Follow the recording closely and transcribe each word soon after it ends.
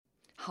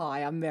Hi,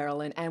 I'm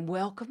Marilyn, and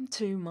welcome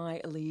to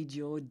my Lead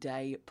Your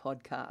Day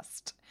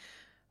podcast.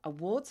 A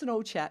warts and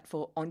all chat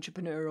for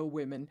entrepreneurial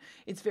women.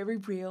 It's very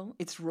real,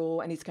 it's raw,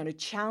 and it's going to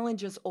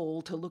challenge us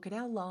all to look at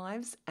our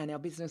lives and our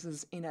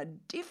businesses in a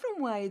different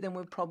way than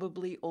we've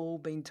probably all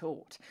been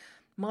taught.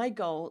 My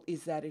goal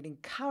is that it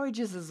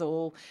encourages us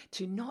all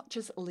to not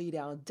just lead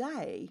our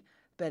day,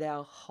 but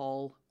our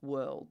whole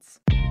worlds.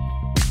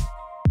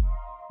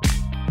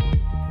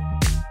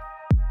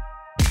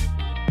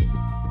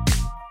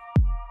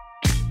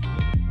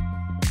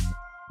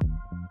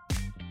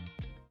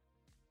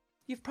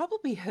 You've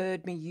probably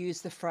heard me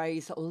use the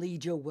phrase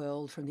lead your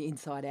world from the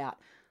inside out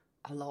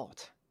a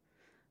lot.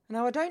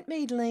 Now, I don't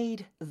mean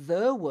lead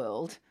the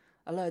world,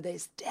 although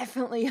there's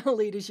definitely a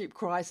leadership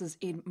crisis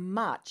in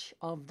much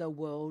of the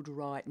world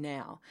right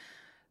now.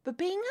 But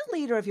being a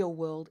leader of your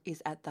world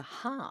is at the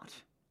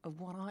heart of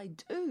what I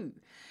do.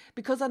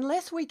 Because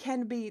unless we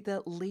can be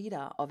the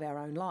leader of our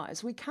own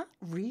lives, we can't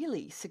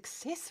really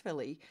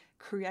successfully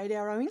create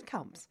our own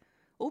incomes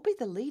or be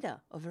the leader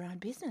of our own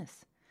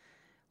business.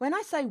 When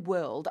I say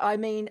world, I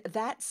mean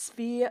that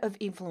sphere of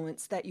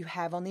influence that you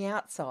have on the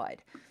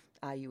outside.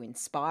 Are you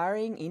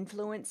inspiring,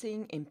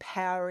 influencing,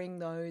 empowering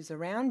those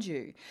around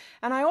you?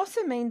 And I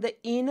also mean the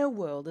inner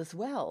world as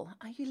well.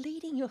 Are you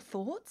leading your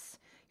thoughts,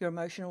 your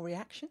emotional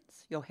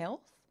reactions, your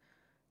health,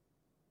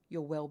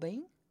 your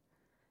well-being?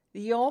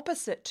 The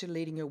opposite to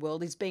leading your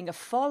world is being a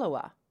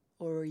follower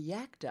or a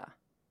reactor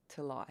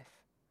to life.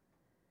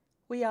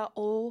 We are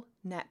all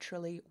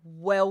naturally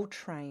well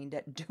trained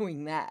at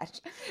doing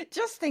that.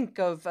 Just think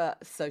of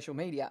social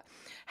media.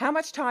 How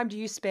much time do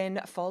you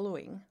spend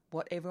following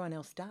what everyone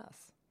else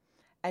does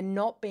and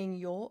not being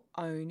your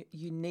own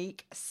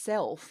unique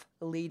self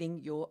leading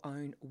your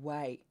own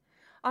way?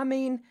 I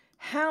mean,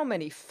 how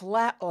many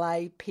flat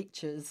lay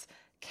pictures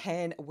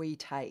can we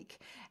take?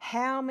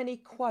 How many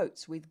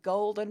quotes with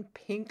gold and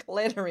pink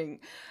lettering?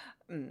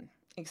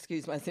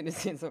 Excuse my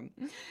cynicism.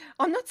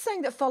 I'm not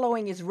saying that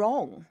following is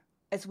wrong,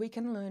 as we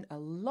can learn a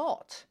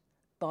lot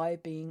by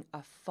being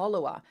a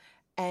follower.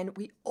 And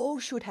we all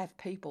should have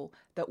people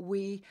that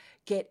we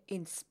get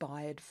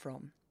inspired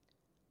from.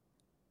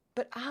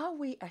 But are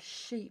we a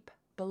sheep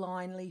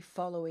blindly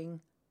following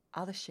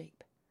other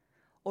sheep?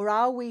 Or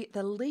are we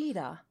the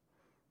leader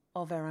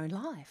of our own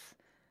life?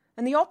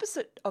 And the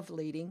opposite of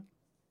leading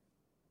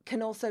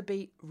can also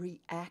be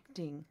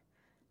reacting.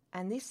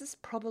 And this is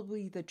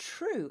probably the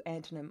true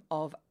antonym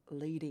of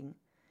leading,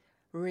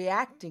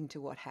 reacting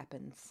to what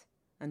happens,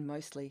 and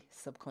mostly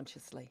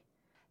subconsciously.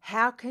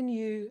 How can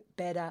you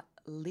better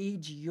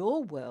lead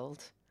your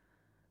world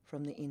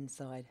from the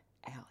inside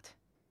out?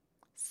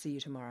 See you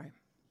tomorrow.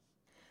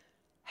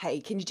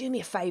 Hey, can you do me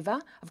a favour?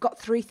 I've got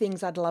 3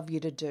 things I'd love you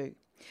to do.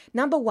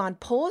 Number 1,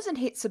 pause and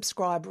hit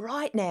subscribe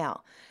right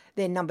now.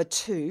 Then number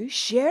 2,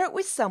 share it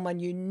with someone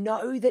you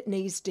know that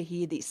needs to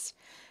hear this.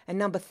 And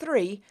number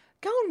 3,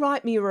 go and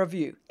write me a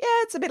review. Yeah,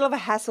 it's a bit of a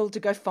hassle to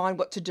go find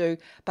what to do,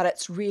 but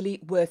it's really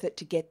worth it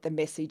to get the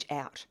message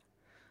out.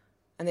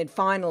 And then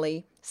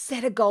finally,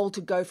 set a goal to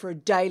go for a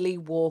daily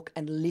walk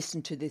and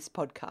listen to this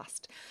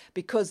podcast,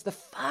 because the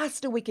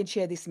faster we can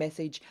share this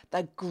message,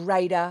 the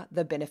greater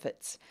the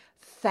benefits.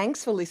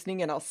 Thanks for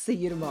listening, and I'll see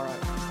you tomorrow.